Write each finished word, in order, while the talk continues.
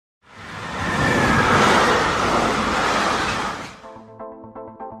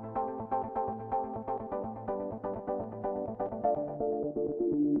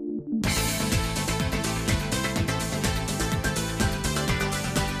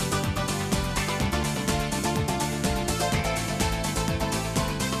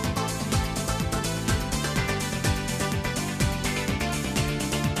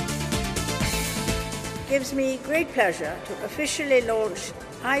gives me great pleasure to officially launch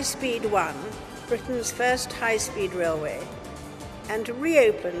High-Speed 1, Britain's first high-speed railway, and to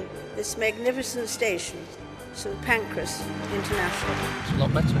reopen this magnificent station, St Pancras International. It's a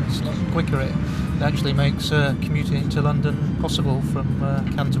lot better, it's a lot quicker. It actually makes commuting into London possible from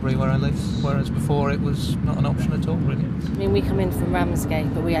Canterbury, where I live, whereas before it was not an option at all, really. I mean, we come in from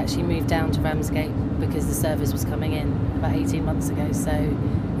Ramsgate, but we actually moved down to Ramsgate because the service was coming in about 18 months ago, so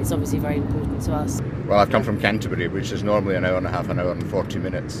it's obviously very important to us. Well, I've come from Canterbury, which is normally an hour and a half, an hour and 40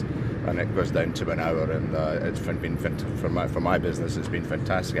 minutes, and it goes down to an hour, and it's been for my business, it's been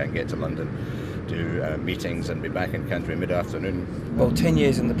fantastic. I can get to London, do meetings and be back in Canterbury mid-afternoon. Well, 10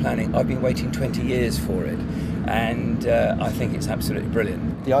 years in the planning. I've been waiting 20 years for it, and I think it's absolutely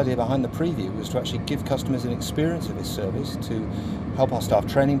brilliant. The idea behind the preview was to actually give customers an experience of this service, to help our staff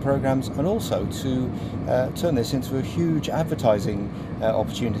training programs, and also to turn this into a huge advertising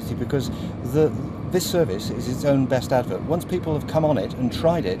opportunity, because this service is its own best advert. Once people have come on it and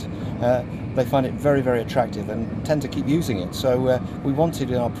tried it, they find it very, very attractive and tend to keep using it. So we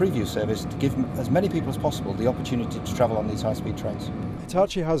wanted in our preview service to give as many people as possible the opportunity to travel on these high-speed trains.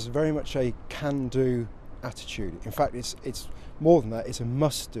 Hitachi has very much a can-do attitude. In fact, it's more than that, it's a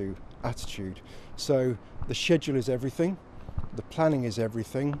must-do attitude. So the schedule is everything, the planning is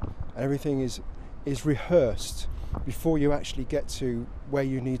everything, everything is rehearsed before you actually get to where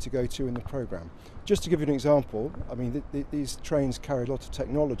you need to go to in the programme. Just to give you an example, I mean, these trains carry a lot of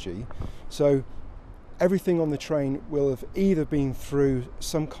technology, so everything on the train will have either been through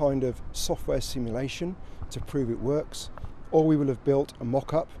some kind of software simulation to prove it works, or we will have built a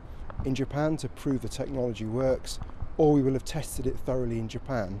mock-up in Japan to prove the technology works, or we will have tested it thoroughly in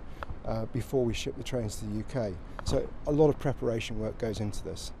Japan before we ship the trains to the UK. So a lot of preparation work goes into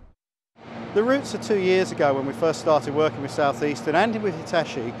this. The roots are 2 years ago when we first started working with Southeastern and with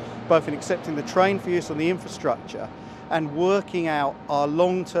Hitachi, both in accepting the train for use on the infrastructure and working out our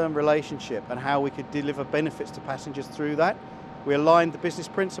long-term relationship and how we could deliver benefits to passengers through that. We aligned the business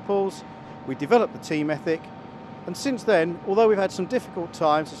principles, we developed the team ethic, and since then, although we've had some difficult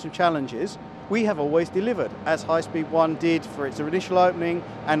times and some challenges, we have always delivered, as High Speed 1 did for its initial opening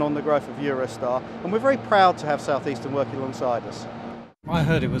and on the growth of Eurostar, and we're very proud to have Southeastern working alongside us. I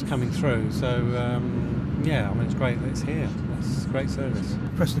heard it was coming through, so yeah, I mean, it's great that it's here. It's a great service.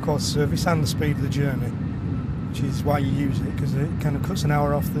 Preston quality service and the speed of the journey, which is why you use it, because it kind of cuts an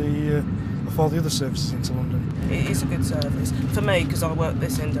hour off all the other services into London. It is a good service for me because I work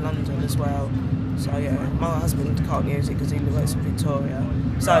this end of London as well. So yeah, my husband can't use it because he works in Victoria.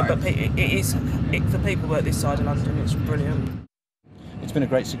 So, but for people who work this side of London, it's brilliant. It's been a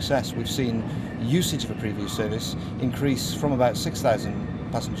great success. We've seen usage of a preview service increase from about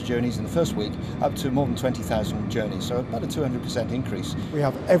 6,000 passenger journeys in the first week up to more than 20,000 journeys, so about a 200% increase. We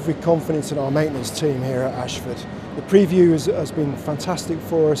have every confidence in our maintenance team here at Ashford. The preview has been fantastic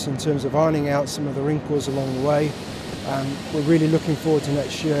for us in terms of ironing out some of the wrinkles along the way, and we're really looking forward to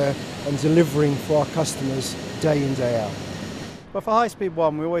next year and delivering for our customers day in, day out. But for High Speed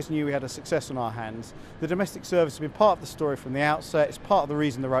 1, we always knew we had a success on our hands. The domestic service has been part of the story from the outset. It's part of the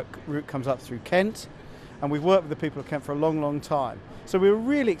reason the route comes up through Kent, and we've worked with the people of Kent for a long, long time. So we were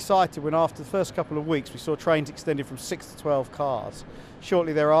really excited when after the first couple of weeks we saw trains extended from 6 to 12 cars.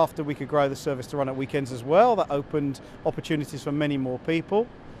 Shortly thereafter we could grow the service to run at weekends as well. That opened opportunities for many more people.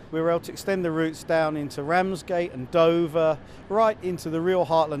 We were able to extend the routes down into Ramsgate and Dover, right into the real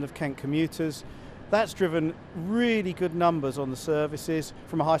heartland of Kent commuters. That's driven really good numbers on the services.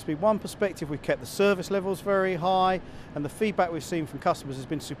 From a High Speed 1 perspective, we've kept the service levels very high, and the feedback we've seen from customers has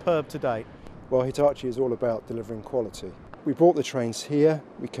been superb to date. Well, Hitachi is all about delivering quality. We brought the trains here,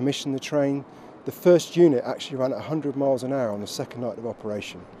 we commissioned the train. The first unit actually ran at 100 miles an hour on the second night of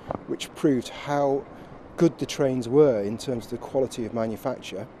operation, which proved how good the trains were in terms of the quality of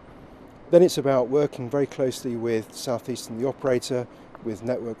manufacture. Then it's about working very closely with Southeastern, the operator, with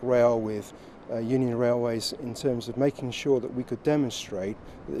Network Rail, with Union Railways, in terms of making sure that we could demonstrate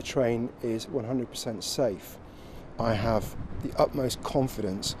that the train is 100% safe. I have the utmost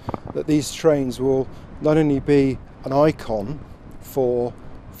confidence that these trains will not only be an icon for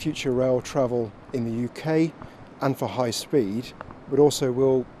future rail travel in the UK and for high speed, but also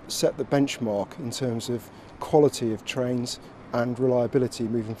will set the benchmark in terms of quality of trains and reliability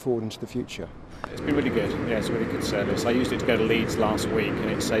moving forward into the future. It's been really good, yeah, it's a really good service. I used it to go to Leeds last week and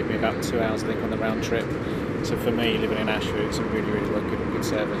it saved me about 2 hours, I think, on the round trip. So for me, living in Ashford, it's a really, really good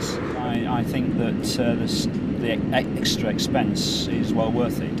service. I think that the extra expense is well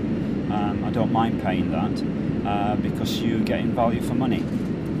worth it. I don't mind paying that because you're getting value for money,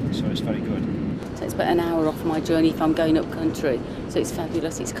 so it's very good. So it's about an hour off my journey if I'm going up country, so it's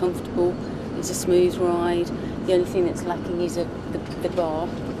fabulous, it's comfortable, It's a smooth ride. The only thing that's lacking is the bar.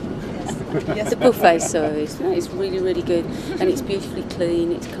 The buffet service. No, it's really, really good, and it's beautifully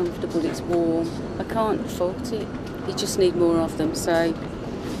clean, it's comfortable, it's warm. I can't fault it. You just need more of them, so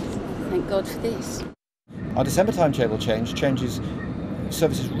thank God for this. Our December timetable changes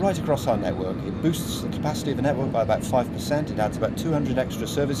services right across our network. It boosts the capacity of the network by about 5%. It adds about 200 extra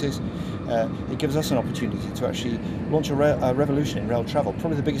services. It gives us an opportunity to actually launch a revolution in rail travel,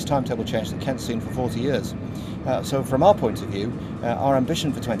 probably the biggest timetable change that Kent's seen for 40 years. So from our point of view, our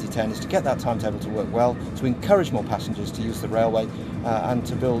ambition for 2010 is to get that timetable to work well, to encourage more passengers to use the railway and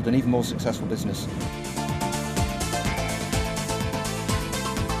to build an even more successful business.